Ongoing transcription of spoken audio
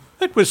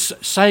That was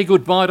Say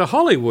Goodbye to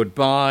Hollywood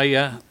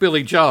by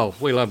Billy Joel.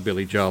 We love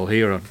Billy Joel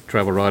here on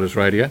Travel Writers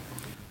Radio.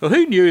 Well,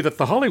 who knew that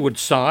the Hollywood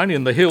sign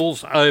in the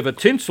hills over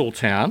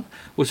Tinseltown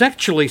was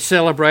actually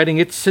celebrating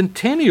its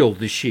centennial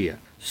this year?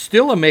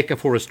 Still a mecca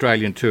for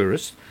Australian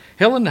tourists,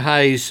 Helen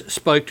Hayes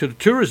spoke to the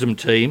tourism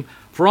team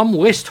from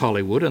West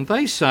Hollywood, and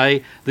they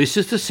say this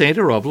is the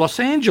centre of Los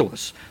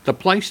Angeles, the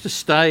place to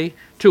stay,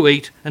 to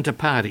eat and to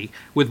party,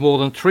 with more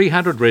than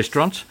 300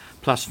 restaurants,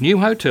 plus new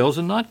hotels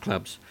and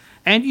nightclubs.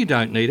 And you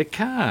don't need a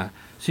car,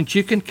 since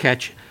you can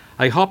catch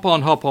a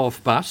hop-on,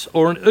 hop-off bus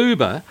or an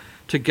Uber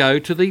to go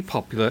to the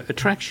popular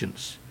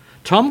attractions.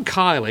 Tom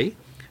Kiely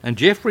and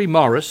Jeffrey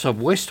Morris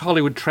of West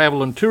Hollywood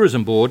Travel and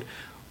Tourism Board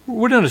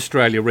were in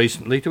Australia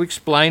recently to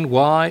explain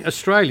why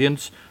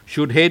Australians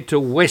should head to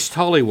West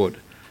Hollywood.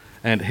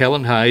 And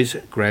Helen Hayes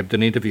grabbed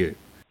an interview.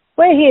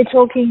 We're here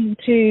talking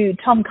to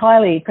Tom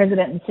Kiely,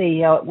 President and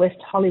CEO at West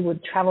Hollywood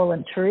Travel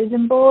and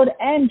Tourism Board,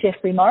 and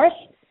Jeffrey Morris,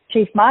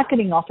 Chief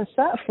Marketing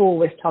Officer for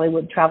West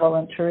Hollywood Travel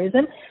and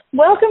Tourism.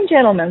 Welcome,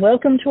 gentlemen.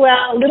 Welcome to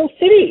our little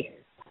city.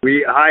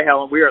 Hi,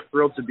 Helen. We are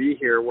thrilled to be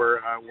here.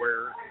 We're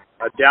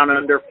down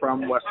under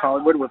from West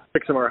Hollywood with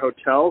 6 of our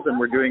hotels, and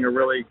we're doing a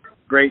really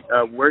great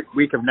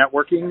week of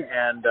networking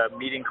and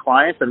meeting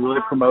clients and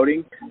really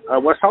promoting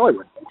West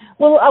Hollywood.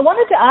 Well, I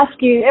wanted to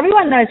ask you,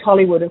 everyone knows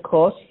Hollywood, of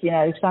course, you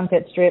know,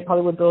 Sunset Strip,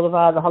 Hollywood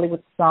Boulevard, the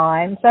Hollywood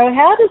sign. So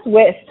how does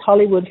West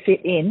Hollywood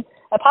fit in,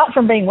 apart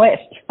from being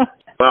West?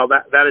 Well,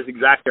 that is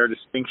exactly our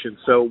distinction.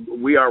 So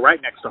we are right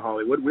next to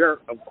Hollywood. We are,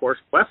 of course,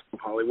 west of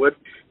Hollywood,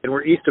 and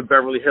we're east of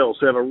Beverly Hills.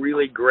 So we have a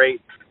really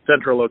great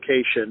central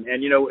location.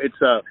 And, you know, it's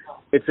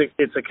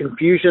a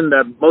confusion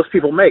that most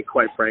people make,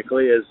 quite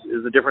frankly, is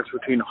the difference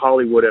between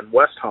Hollywood and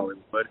West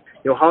Hollywood.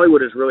 You know,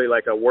 Hollywood is really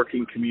like a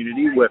working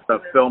community with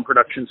film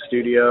production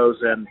studios,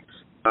 and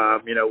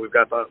you know,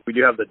 we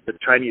do have the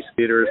Chinese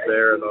theaters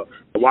there,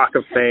 the Walk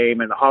of Fame,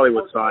 and the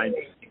Hollywood sign.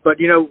 But,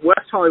 you know,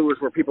 West Hollywood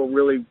is where people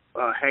really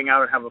hang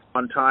out and have a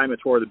fun time.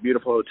 It's where the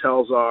beautiful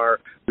hotels are.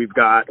 We've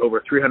got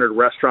over 300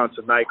 restaurants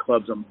and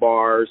nightclubs and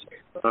bars.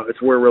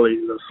 It's where really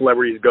the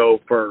celebrities go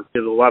for,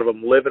 you know, a lot of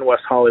them live in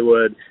West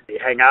Hollywood. They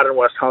hang out in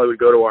West Hollywood,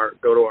 go to our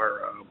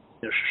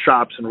you know,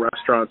 shops and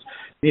restaurants.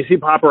 And you see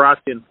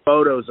paparazzi and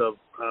photos of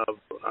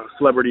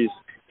celebrities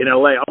in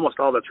LA. Almost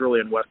all that's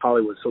really in West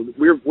Hollywood. So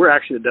we're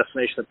actually the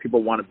destination that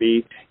people want to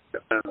be,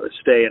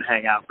 stay and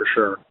hang out for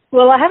sure.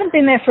 Well, I haven't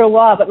been there for a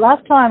while, but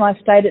last time I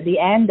stayed at the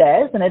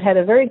Andes, and it had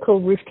a very cool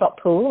rooftop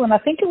pool, and I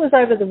think it was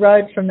over the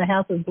road from the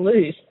House of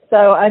Blues.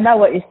 So I know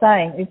what you're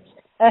saying. It's,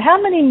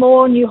 how many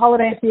more new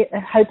holiday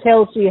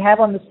hotels do you have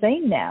on the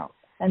scene now?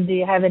 And do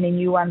you have any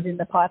new ones in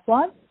the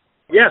pipeline?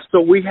 Yes, so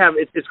we have,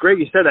 it's great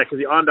you said that,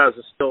 because the Andes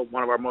is still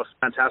one of our most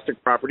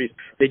fantastic properties.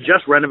 They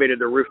just renovated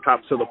the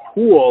rooftop, so the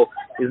pool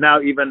is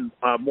now even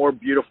more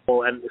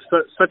beautiful, and it's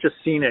such a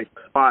scenic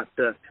spot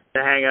to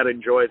hang out and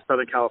enjoy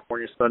Southern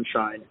California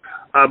sunshine.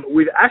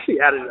 We've actually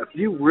added a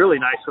few really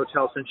nice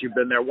hotels since you've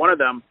been there. One of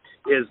them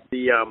is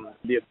the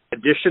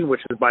Addition,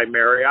 which is by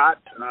Marriott,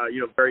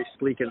 you know, very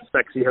sleek and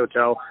sexy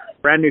hotel,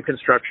 brand new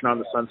construction on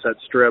the Sunset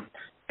Strip,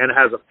 and it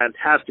has a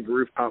fantastic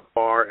rooftop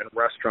bar and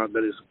restaurant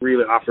that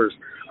really offers,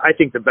 I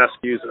think, the best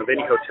views of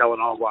any hotel in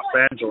all of Los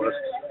Angeles,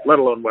 let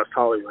alone West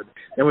Hollywood.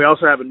 And we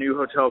also have a new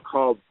hotel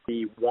called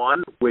The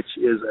One, which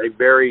is a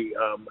very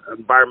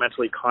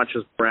environmentally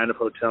conscious brand of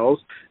hotels.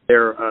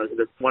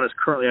 The one is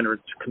currently under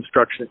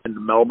construction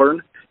in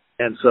Melbourne,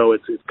 and so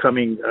it's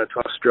coming to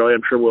Australia.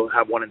 I'm sure we'll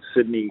have one in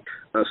Sydney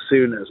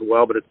soon as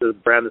well, but it's a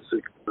brand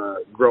that's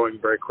growing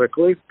very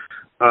quickly.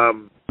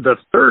 The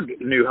third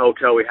new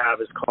hotel we have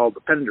is called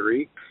the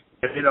Pendery,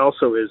 and it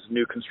also is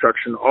new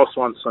construction,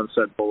 also on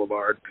Sunset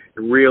Boulevard.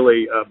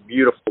 Really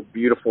beautiful,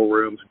 beautiful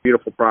rooms,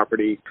 beautiful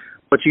property.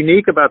 What's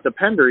unique about the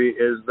Pendery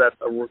is that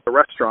the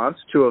restaurants,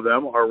 2 of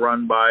them, are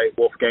run by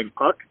Wolfgang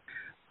Puck.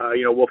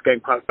 You know,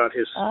 Wolfgang Puck got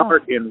his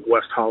start in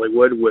West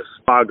Hollywood with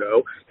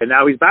Spago, and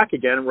now he's back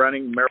again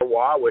running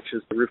Merwa, which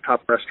is the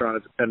rooftop restaurant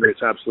at the Pendery.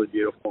 It's absolutely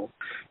beautiful.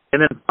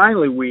 And then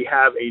finally, we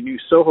have a new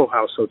Soho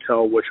House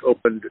hotel, which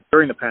opened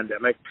during the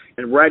pandemic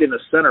and right in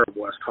the center of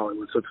West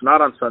Hollywood. So it's not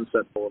on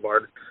Sunset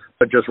Boulevard,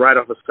 but just right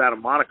off of Santa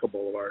Monica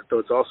Boulevard. So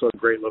it's also a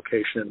great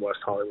location in West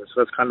Hollywood. So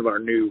that's kind of our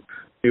new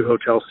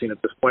hotel scene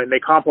at this point. And they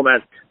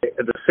complement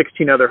the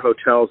 16 other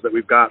hotels that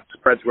we've got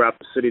spread throughout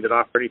the city that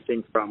offer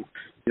anything from,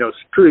 you know,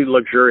 truly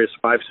luxurious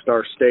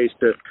 5-star stays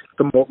to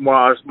the more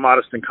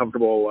modest and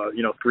comfortable,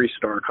 you know,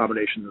 3-star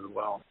accommodations as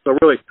well. So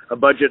really a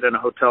budget and a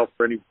hotel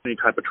for any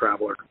type of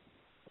traveler.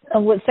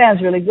 Well, it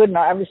sounds really good, and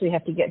I obviously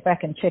have to get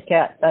back and check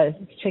out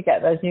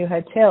those new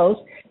hotels.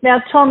 Now,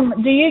 Tom,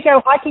 do you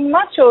go hiking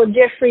much, or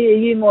Jeffrey, are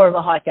you more of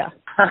a hiker?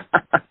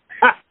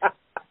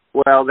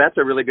 Well, that's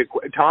a really good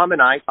question. Tom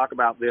and I talk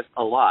about this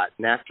a lot.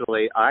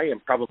 Naturally, I am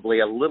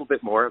probably a little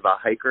bit more of a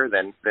hiker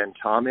than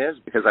Tom is,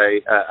 because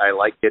I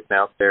like getting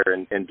out there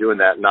and doing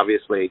that. And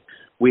obviously,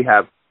 we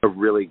have a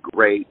really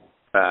great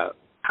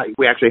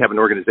we actually have an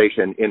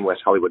organization in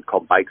West Hollywood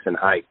called Bikes and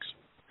Hikes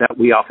that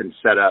we often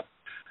set up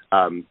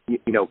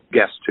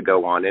guests to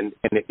go on. And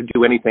it could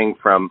do anything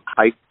from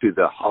hike to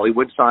the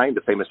Hollywood sign,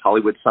 the famous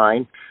Hollywood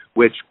sign,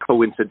 which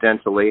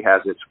coincidentally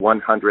has its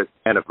 100th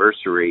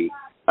anniversary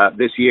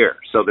this year.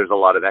 So there's a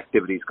lot of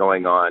activities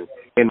going on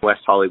in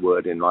West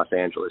Hollywood in Los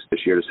Angeles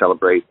this year to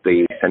celebrate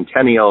the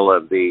centennial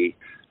of the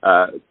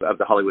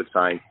Hollywood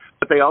sign.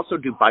 But they also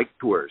do bike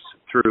tours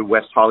through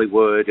West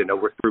Hollywood and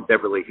over through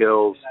Beverly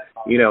Hills.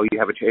 You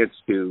have a chance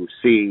to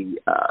see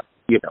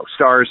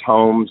stars'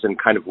 homes and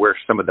kind of where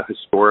some of the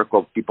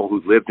historical people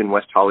who lived in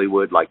West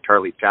Hollywood, like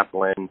Charlie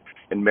Chaplin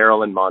and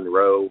Marilyn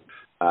Monroe,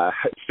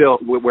 still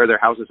where their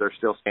houses are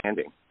still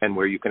standing, and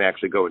where you can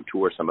actually go and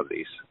tour some of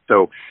these.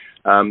 So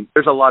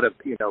there's a lot of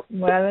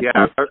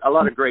a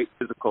lot of great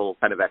physical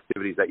kind of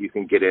activities that you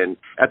can get in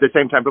at the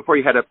same time before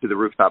you head up to the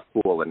rooftop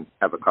pool and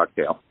have a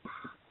cocktail.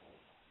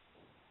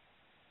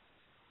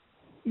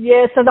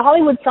 Yeah, so the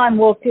Hollywood sign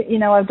walk,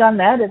 I've done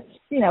that.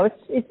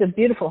 It's a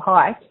beautiful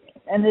hike.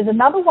 And there's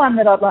another one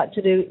that I'd like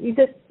to do. Is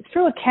it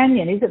through a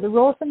canyon? Is it the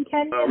Rawson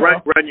Canyon?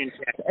 Runyon Canyon.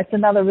 It's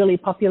another really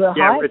popular hike.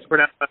 Yeah, it's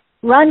pronounced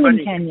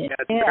Runyon Canyon. Yeah,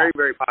 it's very,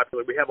 very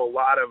popular. We have a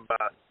lot of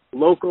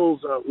local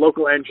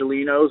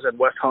Angelinos and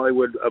West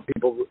Hollywood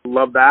people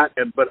love that,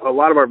 but a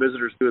lot of our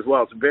visitors do as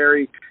well.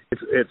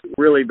 It's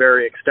really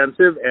very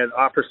extensive and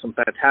offers some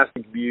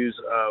fantastic views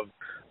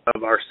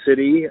of our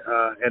city,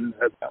 and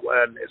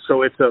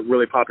so it's a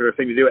really popular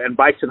thing to do. And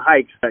Bikes and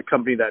Hikes, that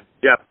company that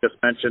Jeff just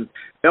mentioned,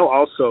 they'll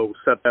also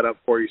set that up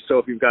for you. So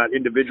if you've got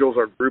individuals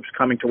or groups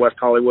coming to West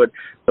Hollywood,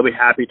 they'll be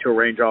happy to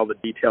arrange all the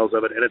details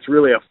of it. And it's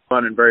really a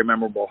fun and very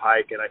memorable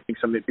hike, and I think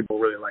something people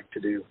really like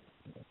to do.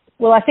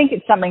 Well, I think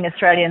it's something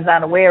Australians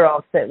aren't aware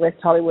of, that West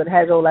Hollywood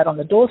has all that on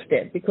the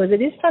doorstep, because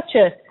it is such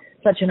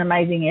an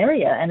amazing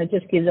area, and it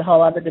just gives a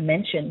whole other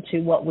dimension to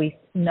what we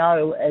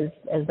know as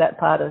that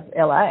part of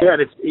LA. Yeah,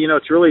 and it's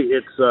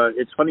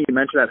funny you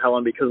mention that,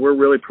 Helen, because we're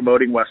really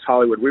promoting West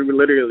Hollywood. We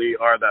literally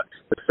are the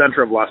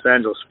center of Los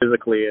Angeles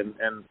physically and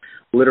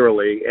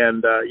literally,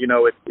 and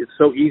it's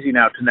so easy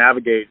now to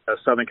navigate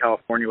Southern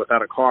California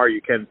without a car.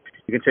 You can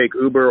take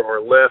Uber or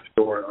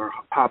Lyft or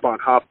hop on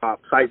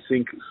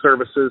sightseeing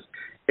services,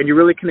 and you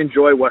really can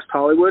enjoy West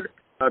Hollywood.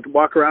 To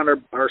walk around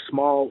our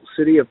small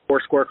city of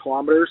 4 square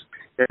kilometers.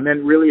 And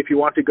then really, if you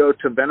want to go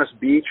to Venice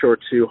Beach or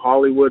to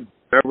Hollywood,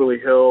 Beverly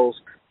Hills,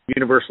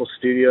 Universal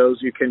Studios,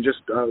 you can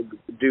just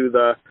do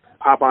the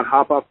hop-on,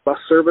 hop-off bus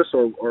service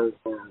or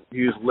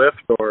use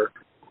Lyft or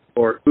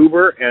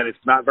Uber, and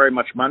it's not very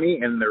much money,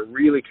 and they're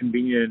really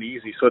convenient and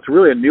easy. So it's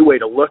really a new way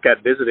to look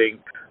at visiting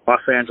Los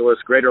Angeles,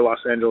 Greater Los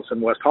Angeles,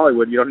 and West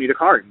Hollywood. You don't need a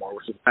car anymore,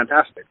 which is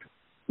fantastic.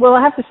 Well,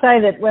 I have to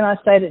say that when I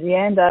stayed at the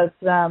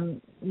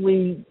Andes,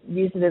 we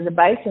used it as a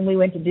base, and we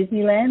went to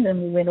Disneyland,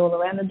 and we went all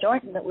around the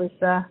joint, and it was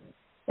a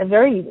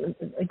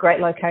great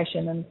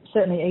location and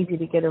certainly easy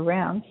to get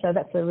around. So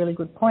that's a really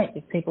good point.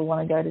 If people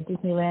want to go to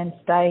Disneyland,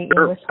 stay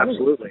in West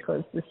Hollywood, absolutely,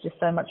 because there's just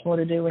so much more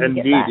to do when you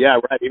get back. Yeah,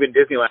 right. Even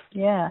Disneyland.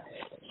 Yeah.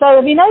 So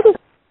have you noticed?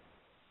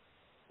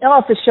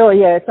 Oh, for sure.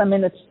 Yes. I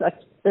mean,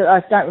 I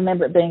don't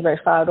remember it being very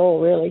far at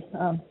all, really.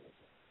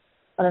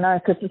 I don't know,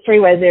 because the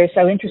freeways there are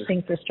so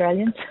interesting for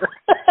Australians.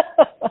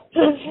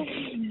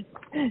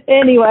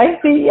 Anyway,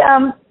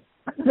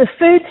 the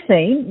food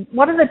scene,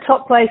 what are the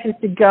top places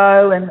to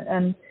go,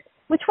 and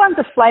which one's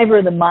the flavour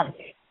of the month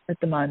at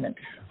the moment?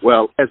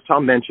 Well, as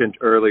Tom mentioned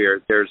earlier,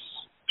 there's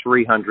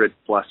 300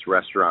 plus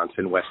restaurants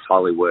in West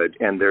Hollywood,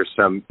 and there's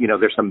some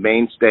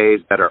mainstays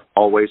that are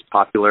always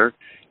popular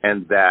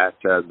and that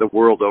the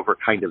world over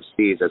kind of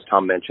sees, as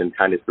Tom mentioned,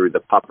 kind of through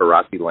the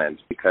paparazzi lens,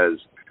 because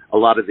a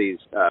lot of these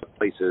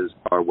places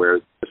are where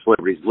the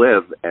celebrities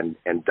live and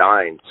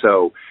dine.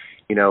 So,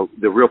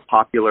 the real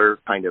popular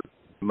kind of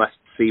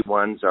must-see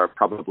ones are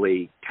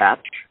probably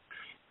Catch.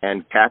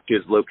 And Catch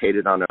is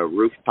located on a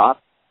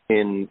rooftop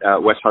in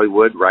West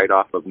Hollywood, right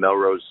off of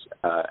Melrose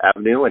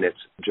Avenue. And it's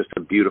just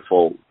a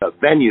beautiful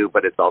venue,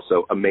 but it's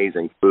also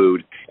amazing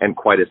food and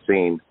quite a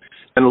scene.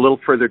 And a little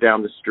further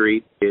down the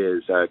street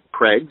is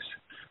Craig's,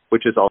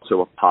 which is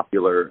also a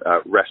popular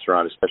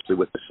restaurant, especially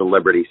with the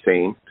celebrity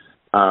scene.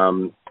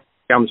 Down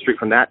the street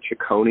from that,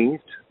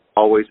 Chiconi's,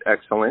 always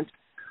excellent.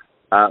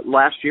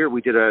 Last year,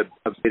 we did a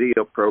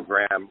video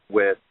program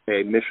with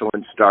a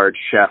Michelin-starred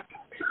chef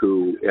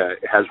who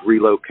has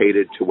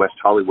relocated to West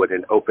Hollywood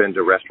and opened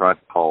a restaurant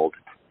called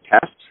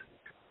Tess.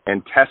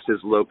 And Tess is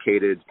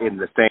located in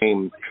the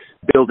same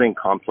building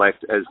complex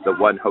as the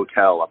One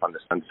Hotel up on the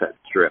Sunset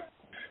Strip.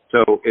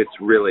 So it's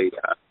really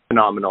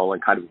phenomenal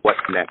and kind of what's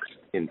next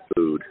in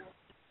food.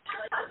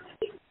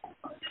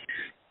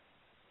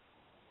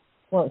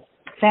 Well, it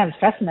sounds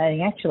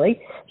fascinating, actually.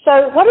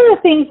 So what are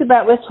the things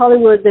about West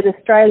Hollywood that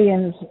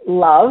Australians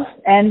love,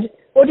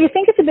 or do you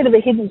think it's a bit of a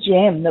hidden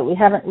gem that we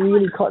haven't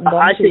really cottoned on to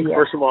yet? I think,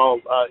 first of all,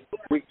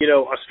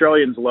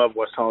 Australians love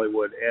West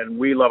Hollywood, and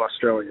we love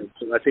Australians.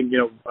 I think,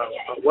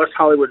 West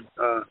Hollywood,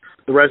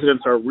 the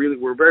residents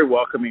we're very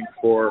welcoming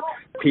for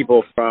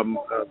people from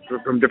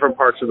different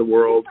parts of the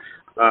world.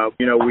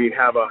 We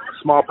have a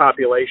small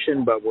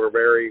population, but we're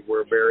very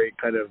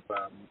kind of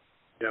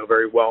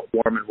very warm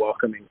and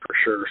welcoming for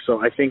sure.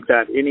 So I think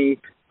that any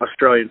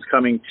Australians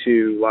coming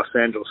to Los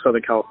Angeles,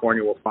 Southern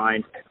California, will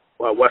find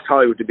West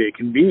Hollywood to be a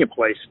convenient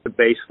place to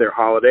base their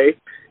holiday,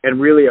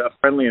 and really a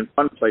friendly and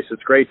fun place.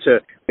 It's great to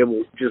be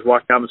able to just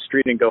walk down the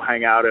street and go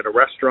hang out at a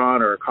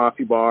restaurant or a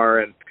coffee bar,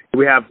 and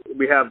we have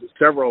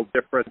several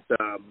different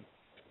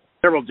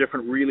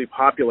really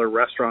popular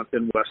restaurants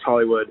in West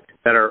Hollywood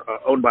that are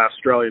owned by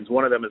Australians.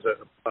 One of them is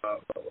a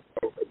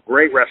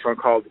great restaurant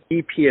called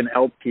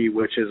EP&LP,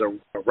 which is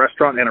a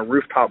restaurant and a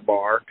rooftop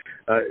bar.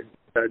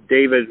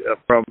 David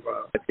from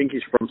I think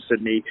he's from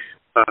Sydney,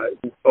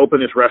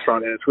 opened this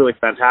restaurant, and it's really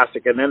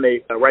fantastic. And then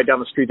they right down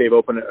the street they've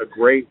opened a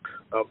great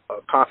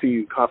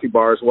coffee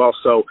bar as well.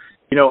 So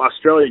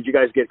Australia, you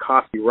guys get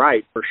coffee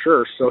right for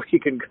sure. So you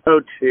can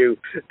go to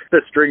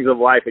the Strings of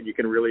Life, and you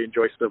can really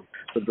enjoy some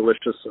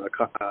delicious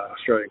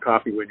Australian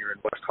coffee when you're in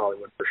West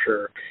Hollywood for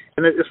sure.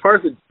 And as far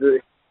as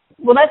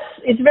well,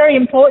 it's very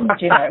important,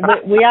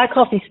 we are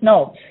coffee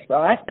snobs,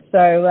 right?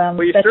 So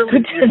you that's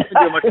certainly good to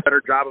know. do a much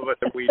better job of it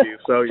than we do.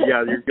 So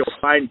yeah, you'll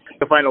find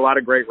a lot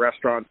of great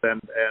restaurants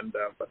and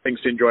things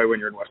to enjoy when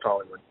you're in West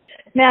Hollywood.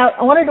 Now,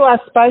 I wanted to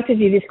ask both of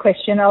you this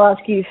question. I'll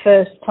ask you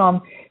first,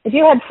 Tom. If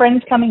you had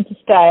friends coming to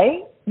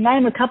stay,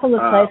 name a couple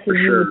of places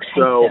you would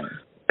take them.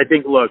 I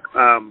think, look,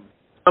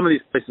 some of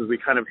these places we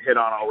kind of hit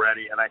on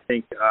already, and I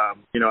think,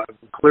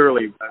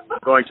 clearly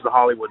going to the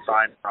Hollywood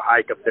sign for a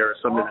hike up there is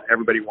something that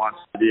everybody wants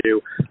to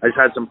do. I just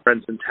had some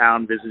friends in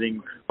town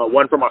visiting,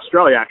 one from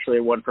Australia actually,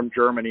 and one from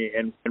Germany,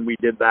 and we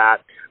did that.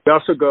 We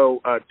also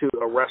go to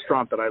a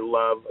restaurant that I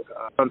love,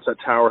 Sunset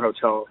Tower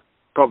Hotel,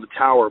 called the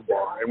Tower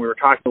Bar, and we were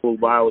talking a little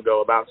while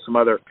ago about some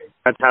other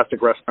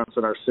fantastic restaurants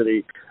in our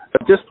city.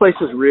 But this place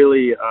is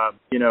really,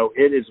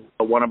 it is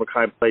a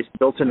one-of-a-kind place,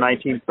 built in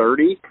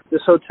 1930,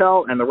 this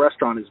hotel, and the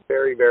restaurant is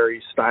very,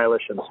 very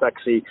stylish and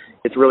sexy.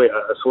 It's really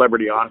a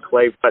celebrity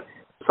enclave. But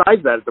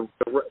besides that,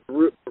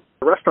 the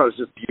restaurant is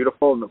just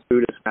beautiful, and the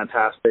food is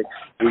fantastic.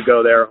 We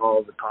go there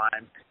all the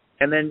time.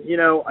 And then,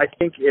 I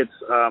think it's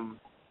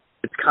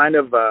kind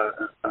of,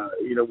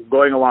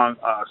 going along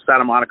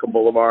Santa Monica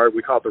Boulevard.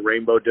 We call it the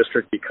Rainbow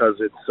District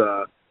because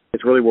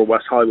it's really where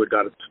West Hollywood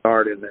got its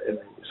start, and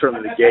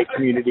certainly the gay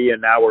community,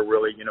 and now we're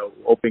really,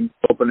 open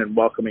and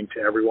welcoming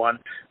to everyone.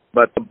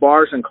 But the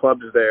bars and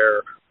clubs there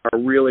are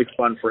really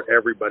fun for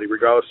everybody,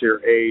 regardless of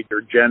your age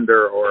or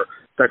gender or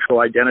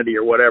sexual identity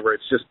or whatever.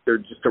 They're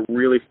just a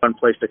really fun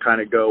place to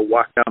kind of go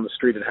walk down the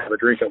street and have a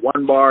drink at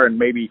one bar and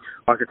maybe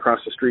walk across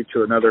the street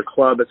to another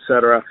club,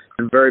 etc.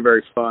 And very,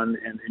 very fun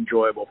and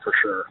enjoyable for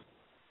sure.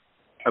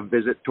 A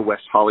visit to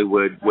West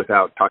Hollywood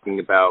without talking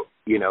about,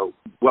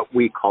 what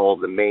we call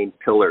the main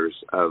pillars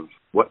of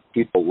what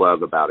people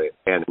love about it.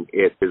 And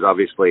it is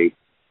obviously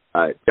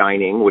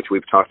dining, which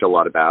we've talked a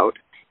lot about.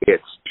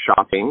 It's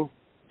shopping,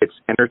 it's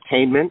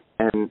entertainment,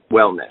 and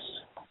wellness.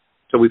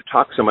 So we've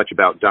talked so much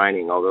about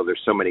dining, although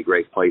there's so many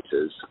great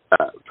places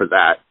for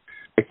that.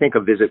 I think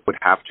a visit would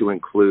have to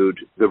include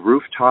the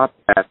rooftop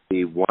at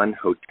the One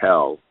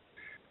Hotel.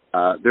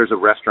 There's a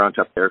restaurant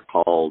up there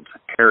called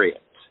Harriet's,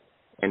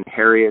 and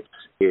Harriet's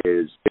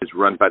is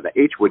run by the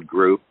H-Wood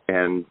Group,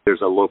 and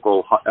there's a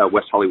local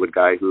West Hollywood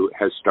guy who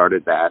has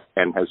started that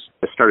and has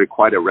started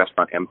quite a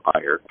restaurant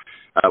empire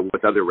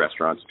with other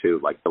restaurants too,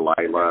 like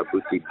Delilah,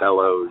 Bootsy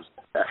Bellows,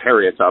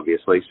 Harriet's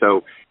obviously.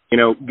 So,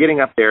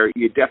 getting up there,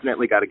 you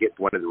definitely got to get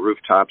to one of the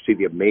rooftops, see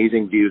the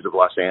amazing views of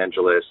Los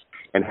Angeles,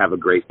 and have a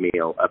great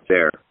meal up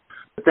there.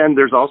 But then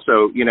there's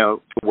also,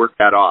 to work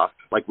that off,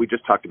 like we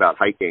just talked about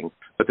hiking,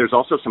 but there's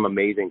also some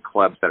amazing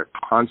clubs that are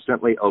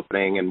constantly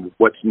opening, and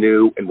what's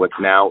new and what's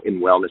now in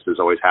wellness is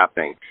always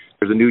happening.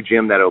 There's a new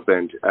gym that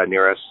opened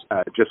near us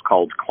just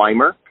called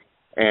Climber,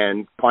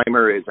 and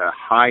Climber is a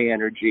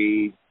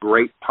high-energy,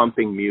 great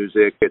pumping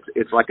music.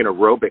 It's like an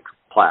aerobic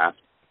class.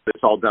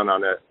 It's all done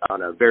on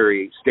a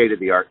very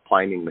state-of-the-art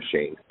climbing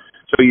machine.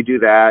 So you do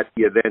that.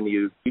 You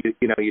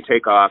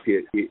take off.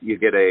 You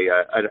get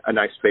a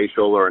nice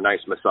facial or a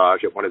nice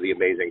massage at one of the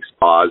amazing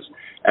spas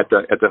at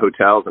the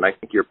hotels, and I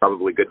think you're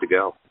probably good to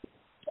go.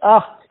 Oh,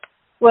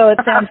 well, it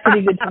sounds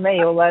pretty good to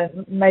me, although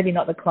maybe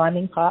not the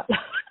climbing part.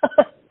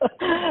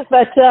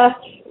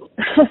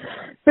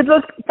 But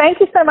look, thank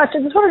you so much.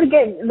 I just wanted to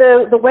get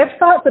the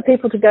website for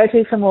people to go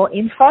to for more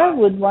info.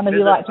 Would one of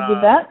you like to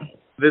give that?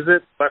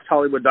 Visit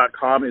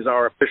westhollywood.com is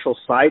our official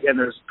site, and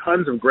there's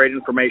tons of great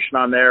information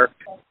on there.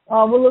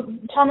 Oh, well, look,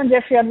 Tom and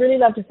Jeffrey, I'd really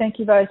love to thank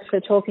you both for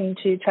talking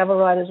to Travel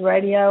Writers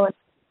Radio.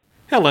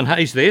 Helen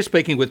Hayes there,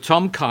 speaking with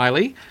Tom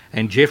Kiely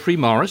and Jeffrey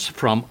Morris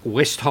from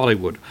West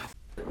Hollywood.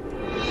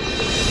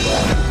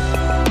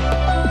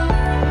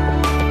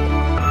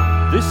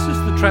 This is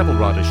the Travel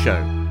Writers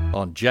Show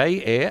on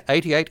J Air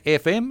 88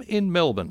 FM in Melbourne.